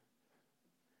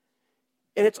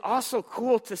 And it's also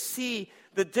cool to see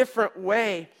the different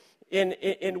way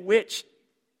in which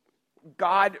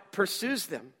God pursues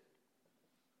them.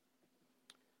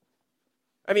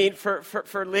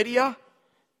 For Lydia,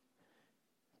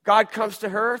 God comes to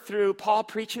her through Paul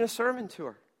preaching a sermon to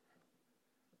her.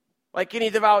 Like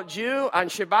any devout Jew, on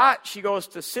Shabbat, she goes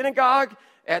to synagogue.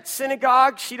 At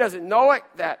synagogue, she doesn't know it,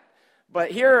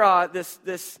 but here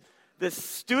this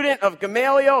student of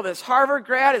Gamaliel, this Harvard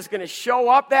grad, is going to show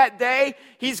up that day.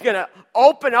 He's going to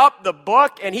open up the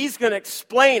book, and he's going to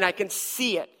explain. I can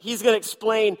see it. He's going to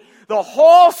explain the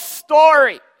whole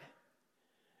story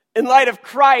in light of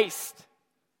Christ.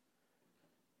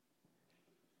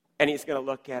 And he's going to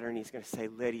look at her and he's going to say,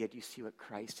 Lydia, do you see what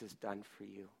Christ has done for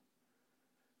you?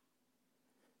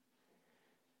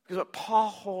 Because what Paul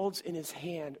holds in his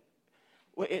hand,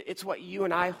 it's what you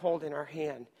and I hold in our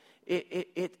hand.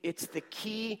 It's the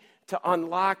key to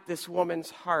unlock this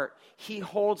woman's heart. He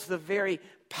holds the very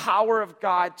power of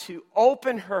God to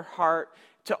open her heart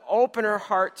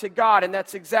to God. And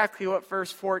that's exactly what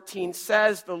verse 14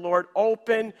 says. The Lord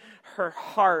opened her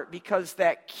heart, because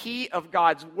that key of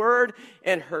God's word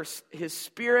and his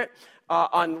spirit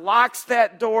unlocks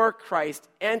that door. Christ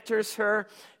enters her,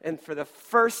 and for the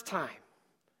first time,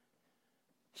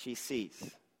 she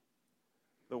sees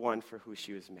the one for who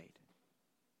she was made.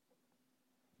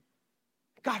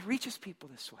 God reaches people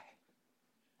this way.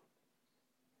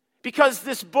 Because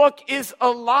this book is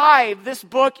alive. This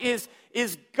book is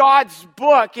God's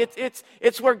book.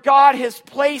 It's where God has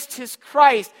placed his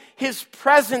Christ. His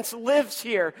presence lives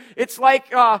here. It's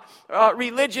like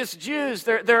religious Jews.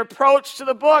 Their approach to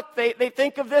the book, they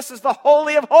think of this as the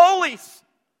Holy of Holies.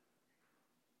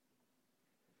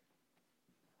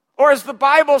 Or as the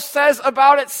Bible says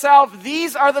about itself,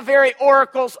 these are the very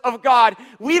oracles of God.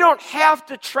 We don't have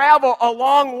to travel a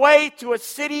long way to a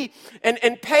city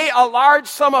and pay a large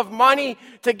sum of money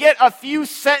to get a few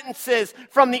sentences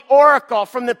from the oracle,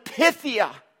 from the Pythia.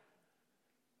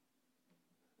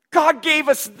 God gave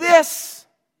us this.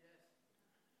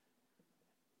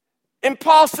 And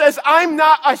Paul says, I'm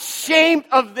not ashamed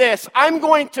of this. I'm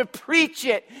going to preach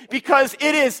it because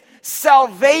it is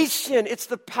salvation. It's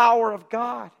the power of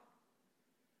God.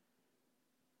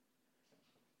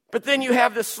 But then you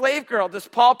have the slave girl. Does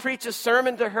Paul preach a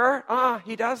sermon to her?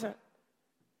 He doesn't.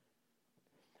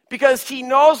 Because he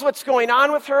knows what's going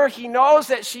on with her. He knows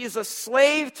that she is a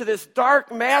slave to this dark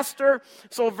master.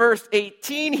 So verse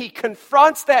 18, he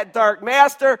confronts that dark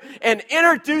master and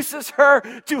introduces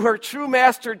her to her true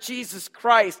master, Jesus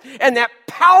Christ. And that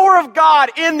power of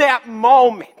God in that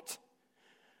moment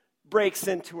breaks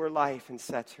into her life and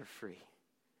sets her free.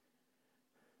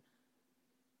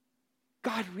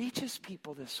 God reaches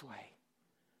people this way.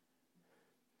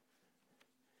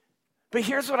 But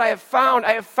here's what I have found.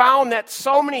 I have found that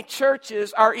so many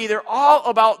churches are either all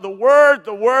about the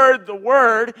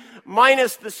Word,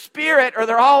 minus the Spirit, or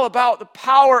they're all about the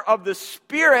power of the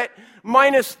Spirit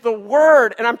minus the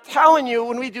Word. And I'm telling you,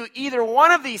 when we do either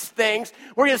one of these things,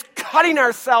 we're just cutting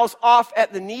ourselves off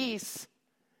at the knees.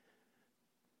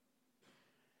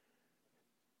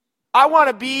 I want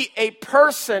to be a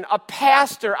person, a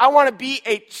pastor. I want to be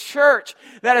a church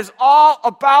that is all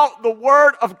about the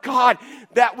Word of God.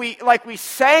 That we, like we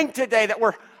sang today, that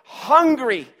we're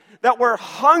hungry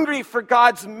for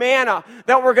God's manna.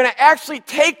 That we're going to actually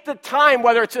take the time,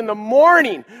 whether it's in the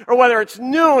morning or whether it's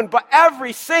noon, but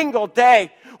every single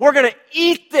day, we're going to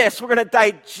eat this. We're going to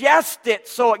digest it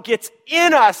so it gets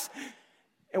in us.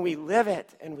 And we live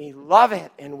it, and we love it,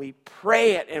 and we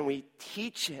pray it, and we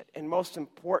teach it, and most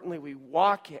importantly, we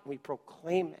walk it, and we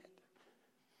proclaim it.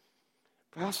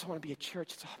 But I also want to be a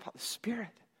church that's all about the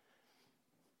Spirit.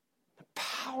 The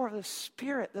power of the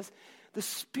Spirit, the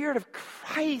Spirit of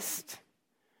Christ.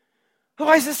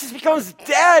 Otherwise, this just becomes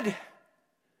dead.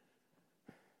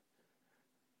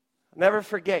 I'll never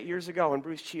forget years ago when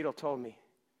Bruce Cheadle told me,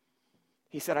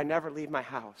 he said, I never leave my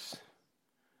house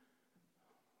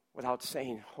without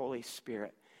saying, Holy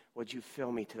Spirit, would you fill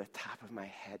me to the top of my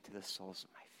head, to the soles of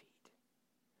my feet?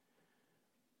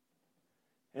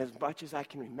 And as much as I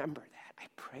can remember that, I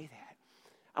pray that.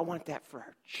 I want that for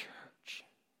our church.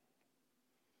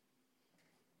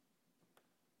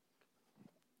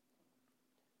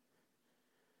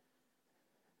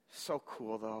 So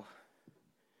cool, though.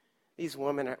 These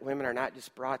women are not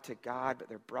just brought to God, but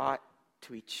they're brought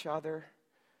to each other.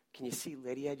 Can you see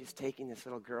Lydia just taking this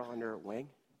little girl under her wing?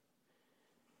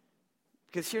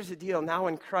 Because here's the deal. Now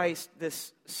in Christ,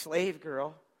 this slave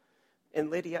girl and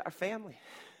Lydia are family.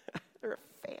 They're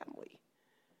a family.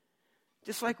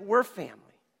 Just like we're family.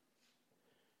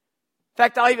 In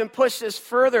fact, I'll even push this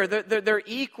further. They're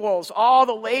equals. All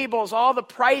the labels, all the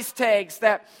price tags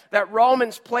that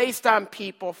Romans placed on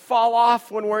people fall off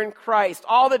when we're in Christ.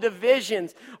 All the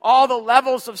divisions, all the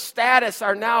levels of status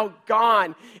are now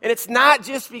gone. And it's not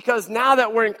just because now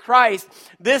that we're in Christ,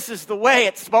 this is the way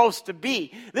it's supposed to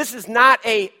be. This is not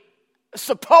a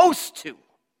supposed to.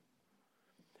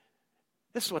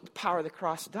 This is what the power of the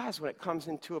cross does when it comes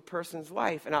into a person's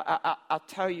life. And I'll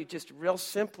tell you just real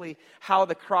simply how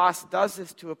the cross does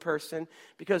this to a person,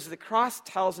 because the cross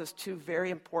tells us two very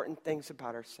important things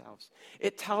about ourselves.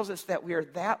 It tells us that we are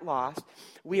that lost,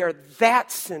 we are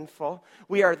that sinful,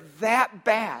 we are that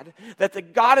bad, that the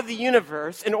God of the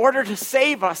universe, in order to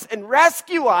save us and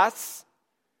rescue us,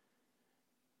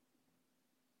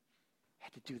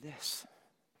 had to do this.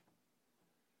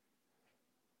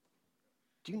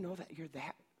 Do you know that you're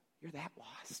that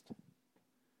lost?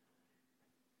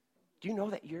 Do you know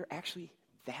that you're actually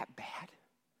that bad?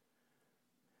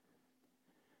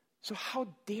 So how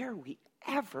dare we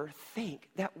ever think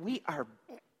that we are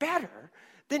better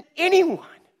than anyone?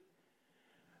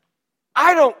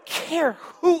 I don't care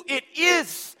who it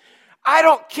is. I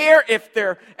don't care if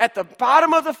they're at the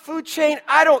bottom of the food chain.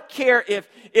 I don't care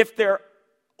if they're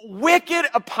wicked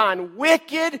upon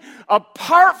wicked,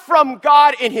 apart from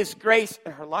God in His grace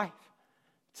in her life.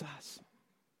 It's us.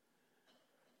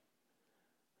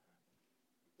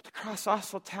 The cross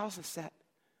also tells us that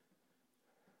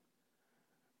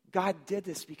God did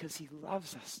this because He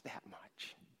loves us that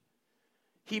much.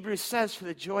 Hebrews says, for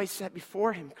the joy set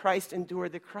before Him, Christ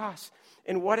endured the cross.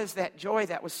 And what is that joy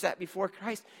that was set before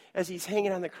Christ as He's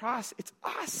hanging on the cross? It's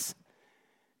us.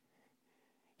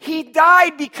 He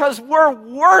died because we're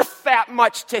worth that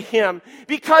much to Him,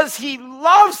 because He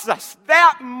loves us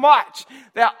that much,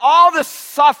 that all the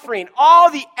suffering,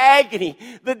 all the agony,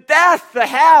 the death, the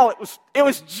hell, it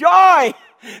was joy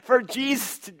for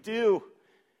Jesus to do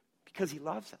because He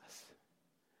loves us.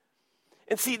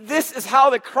 And see, this is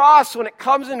how the cross, when it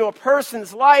comes into a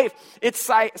person's life, it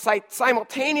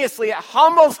simultaneously it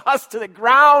humbles us to the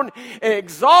ground and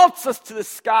exalts us to the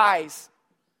skies.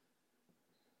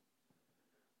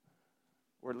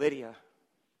 Where Lydia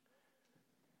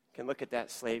can look at that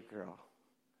slave girl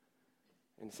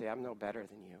and say, I'm no better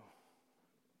than you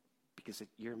because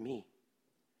you're me.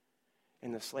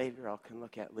 And the slave girl can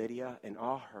look at Lydia and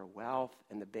all her wealth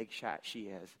and the big shot she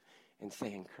is and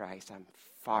say, in Christ, I'm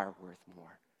far worth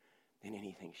more than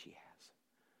anything she has.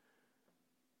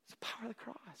 It's the power of the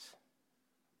cross.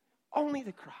 Only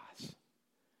the cross.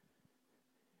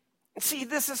 See,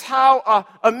 this is how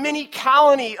a mini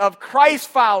colony of Christ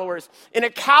followers in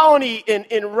a colony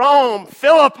in Rome,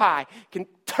 Philippi, can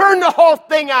turn the whole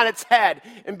thing on its head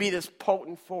and be this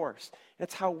potent force.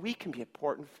 That's how we can be a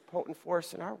potent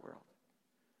force in our world.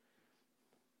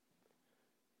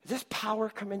 Does this power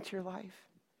come into your life?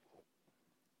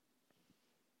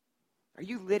 Are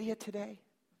you Lydia today?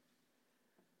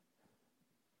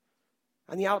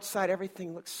 On the outside,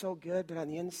 everything looks so good, but on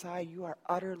the inside, you are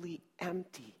utterly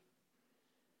empty.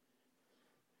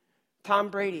 Tom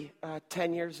Brady,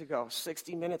 10 years ago,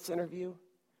 60 Minutes interview,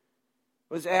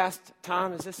 was asked,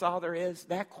 Tom, is this all there is?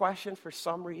 That question, for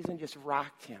some reason, just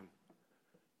rocked him.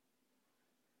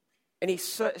 And he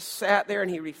sat there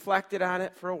and he reflected on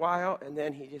it for a while, and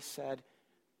then he just said,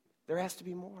 there has to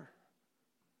be more.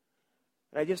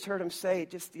 And I just heard him say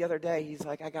just the other day, he's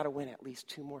like, I got to win at least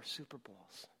 2 more Super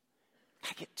Bowls.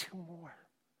 I get 2 more.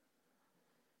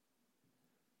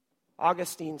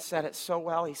 Augustine said it so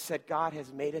well. He said, God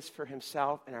has made us for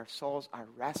Himself, and our souls are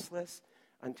restless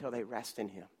until they rest in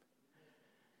Him.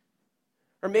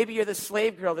 Or maybe you're the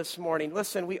slave girl this morning.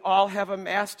 Listen, we all have a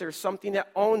master, something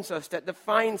that owns us, that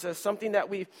defines us, something that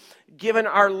we've given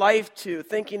our life to,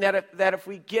 thinking that if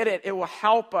we get it, it will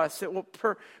help us, it will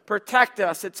protect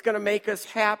us, it's going to make us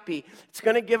happy, it's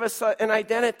going to give us an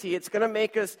identity, it's going to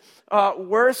make us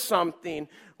worth something.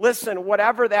 Listen,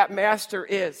 whatever that master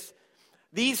is,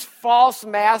 these false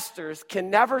masters can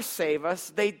never save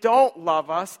us. They don't love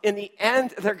us. In the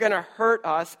end, they're going to hurt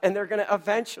us, and they're going to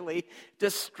eventually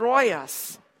destroy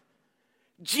us.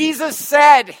 Jesus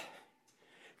said,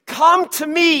 come to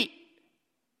me,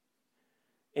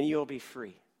 and you'll be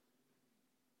free.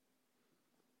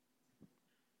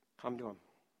 Come to Him.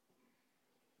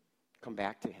 Come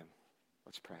back to Him.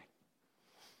 Let's pray.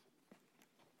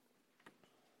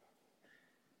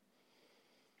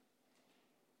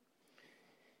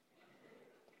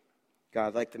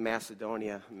 God, like the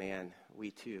Macedonia man,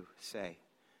 we too say,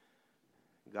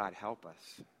 God, help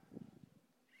us.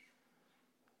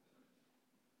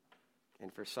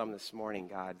 And for some this morning,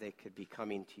 God, they could be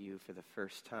coming to you for the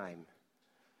first time.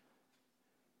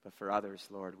 But for others,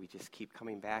 Lord, we just keep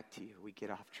coming back to you. We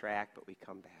get off track, but we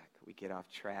come back. We get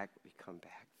off track, but we come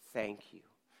back. Thank you.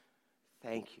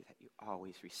 Thank you that you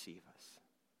always receive us.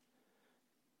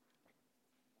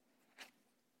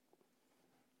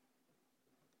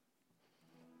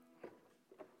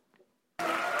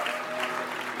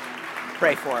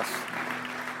 Pray for us.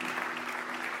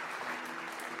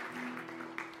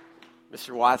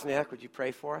 Mr. Wozniak, would you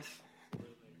pray for us?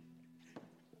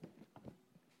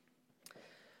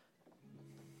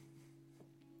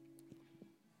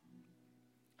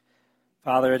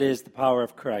 Father, it is the power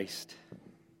of Christ.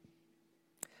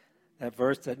 That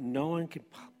verse that no one can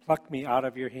pluck me out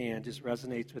of your hand just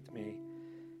resonates with me.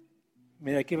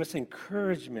 May that give us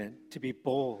encouragement to be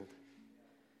bold.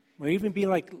 May we even be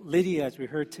like Lydia, as we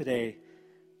heard today,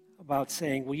 about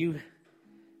saying, will you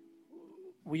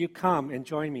come and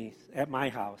join me at my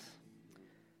house?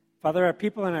 Father, there are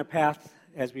people in our path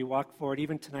as we walk forward,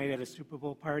 even tonight at a Super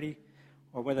Bowl party,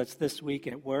 or whether it's this week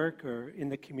at work or in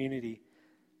the community.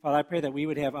 Father, I pray that we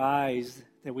would have eyes,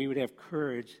 that we would have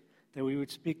courage, that we would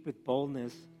speak with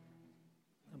boldness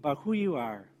about who you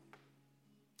are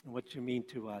and what you mean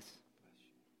to us.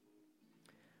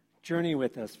 Journey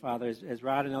with us, Father, as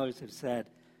Rod and others have said.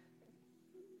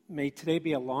 May today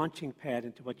be a launching pad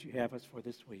into what you have us for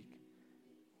this week.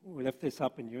 We lift this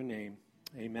up in your name.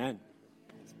 Amen.